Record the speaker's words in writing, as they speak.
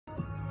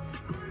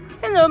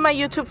Hello my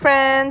YouTube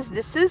friends,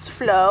 this is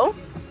Flo.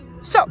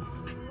 So,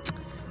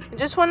 I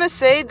just want to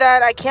say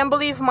that I can't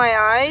believe my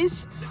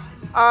eyes.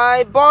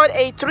 I bought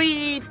a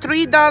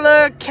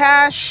 $3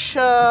 cash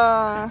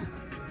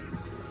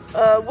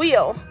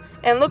wheel,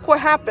 and look what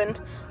happened.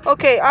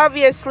 Okay,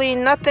 obviously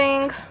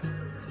nothing.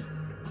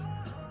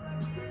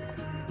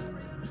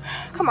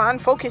 Come on,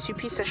 focus, you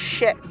piece of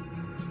shit.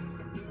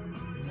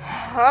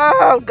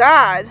 Oh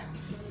god,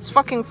 it's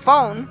fucking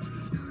phone.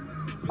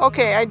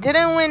 Okay, I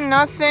didn't win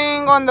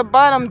nothing on the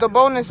bottom, the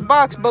bonus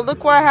box, but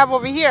look what I have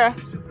over here.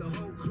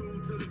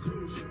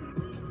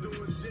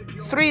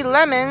 3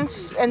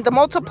 lemons, and the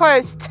multiplier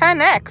is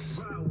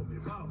 10x.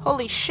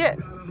 Holy shit.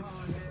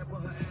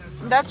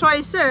 That's why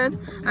I said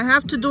I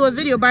have to do a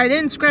video, but I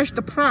didn't scratch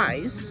the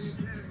prize.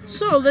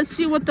 So, let's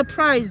see what the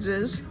prize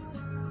is.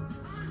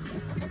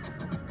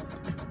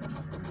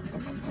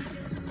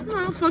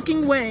 No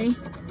fucking way.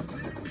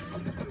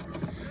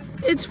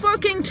 It's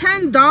fucking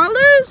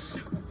 $10?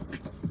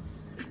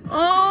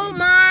 Oh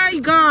my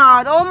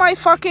god. Oh my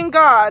fucking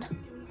god.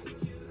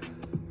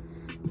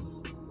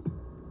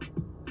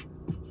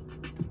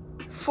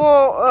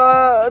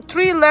 For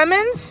 3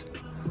 lemons,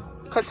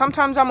 because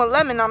sometimes I'm a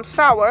lemon, I'm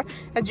sour.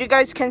 As you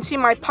guys can see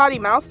my potty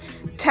mouth.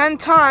 10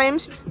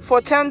 times for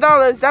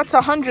 $10, that's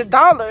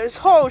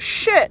 $100. Oh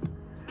shit.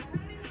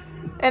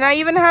 And I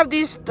even have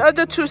these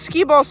other 2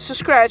 skee balls to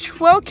scratch.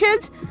 Well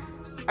kids,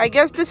 I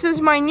guess this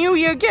is my New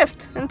Year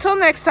gift. Until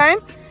next time,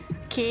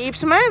 keep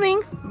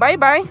smiling. Bye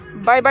bye.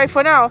 Bye bye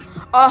for now.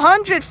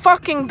 $100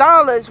 fucking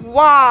dollars.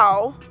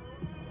 Wow.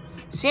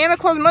 Santa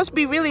Claus must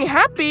be really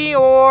happy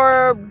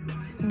or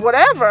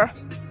whatever.